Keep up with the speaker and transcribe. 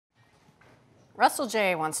Russell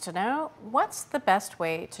J. wants to know, what's the best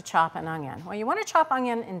way to chop an onion? Well, you want to chop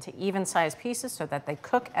onion into even-sized pieces so that they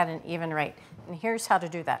cook at an even rate. And here's how to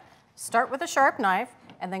do that. Start with a sharp knife,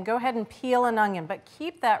 and then go ahead and peel an onion, but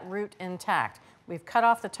keep that root intact. We've cut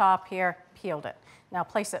off the top here, peeled it. Now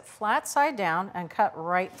place it flat side down and cut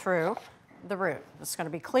right through the root. It's going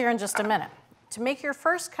to be clear in just a minute. To make your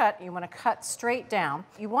first cut, you want to cut straight down.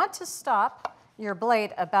 You want to stop your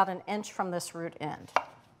blade about 1 inch from this root end.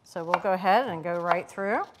 So we'll go ahead and go right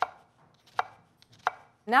through.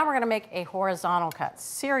 Now we're going to make a horizontal cut,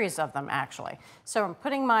 series of them actually. So I'm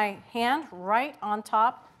putting my hand right on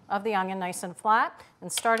top of the onion nice and flat,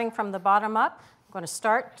 and starting from the bottom up, I'm going to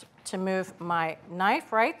start to move my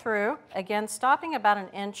knife right through, again stopping about 1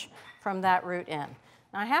 inch from that root end.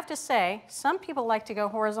 Now I have to say, some people like to go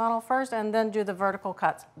horizontal first and then do the vertical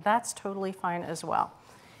cuts. That's totally fine as well.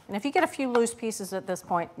 And if you get a few loose pieces at this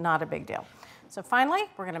point, not a big deal. So finally,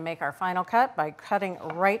 we're going to make our final cut by cutting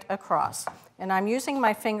right across. And I'm using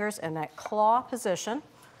my fingers in that claw position.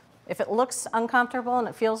 If it looks uncomfortable and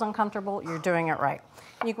it feels uncomfortable, you're doing it right.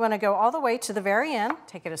 You want to go all the way to the very end,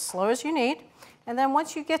 take it as slow as you need, and then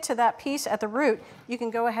once you get to that piece at the root, you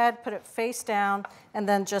can go ahead, put it face down, and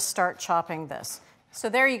then just start chopping this. So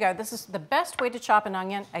there you go. This is the best way to chop an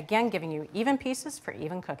onion, again giving you even pieces for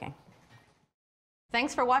even cooking.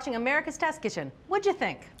 Thanks for watching America's Test Kitchen. What'd you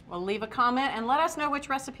think? Well, leave a comment and let us know which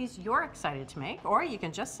recipes you're excited to make, or you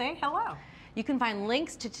can just say hello. You can find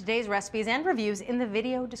links to today's recipes and reviews in the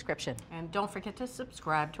video description. And don't forget to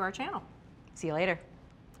subscribe to our channel. See you later.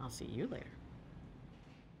 I'll see you later.